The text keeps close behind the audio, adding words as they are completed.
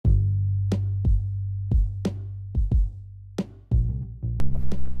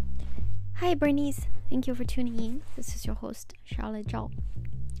Hi, Bernice. Thank you for tuning in. This is your host, Charlotte Zhao.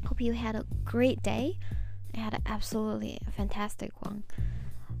 Hope you had a great day. I had an absolutely fantastic one.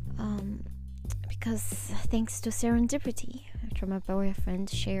 Because thanks to serendipity, after my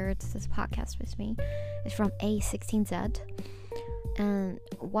boyfriend shared this podcast with me, it's from A16Z. And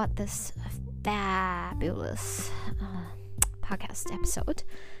what this fabulous podcast episode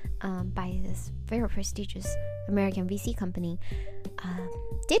by this very prestigious American VC company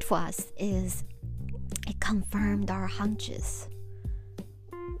did for us is it confirmed our hunches.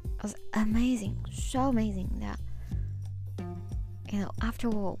 It was amazing, so amazing that, after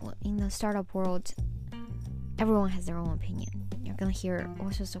all, in the startup world, everyone has their own opinion. You're gonna hear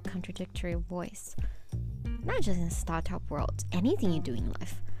all sorts of contradictory voice, not just in the startup world, anything you do in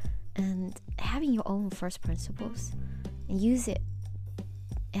life. And having your own first principles and use it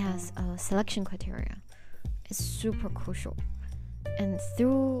as a selection criteria is super crucial. And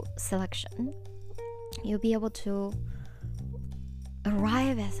through selection, you'll be able to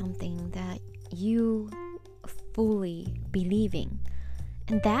arrive at something that you fully believe in.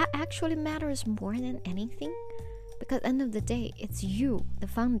 And that actually matters more than anything, because at the end of the day, it's you, the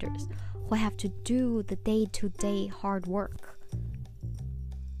founders, who have to do the day-to-day hard work.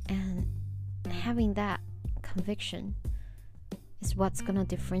 And having that conviction is what's gonna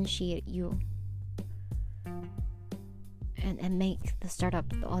differentiate you and make the startup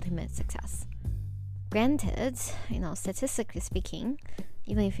the ultimate success. Granted, statistically speaking,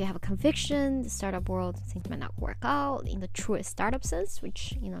 even if you have a conviction, the startup world things might not work out in the truest startup sense,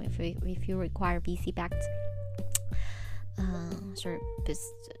 which, if you require VC-backed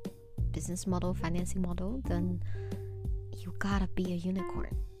business model, financing model, then you gotta be a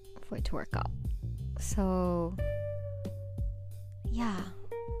unicorn for it to work out. So, yeah,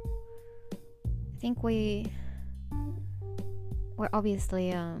 I think we're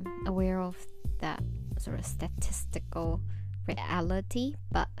obviously aware of that sort of statistical reality,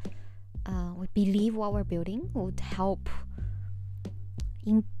 but we believe what we're building would help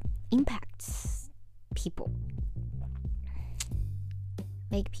impact people,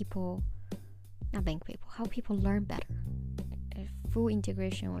 help people learn better. A full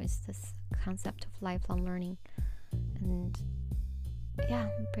integration with this concept of lifelong learning. And yeah,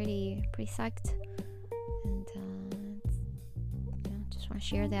 I'm pretty psyched, and just want to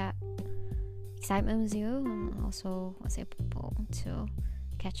share that excitement with you. Also was able to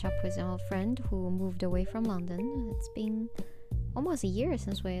catch up with an old friend who moved away from London. It's been almost a year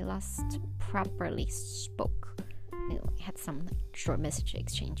since we last properly spoke. We had some short message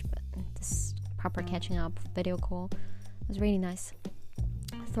exchange, but this proper catching up video call was really nice.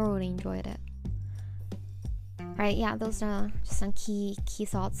 I thoroughly enjoyed it. Alright, yeah, those are just some key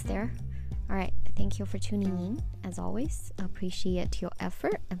thoughts there. Alright, thank you for tuning in. As always, I appreciate your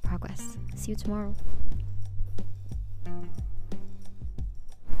effort and progress. See you tomorrow.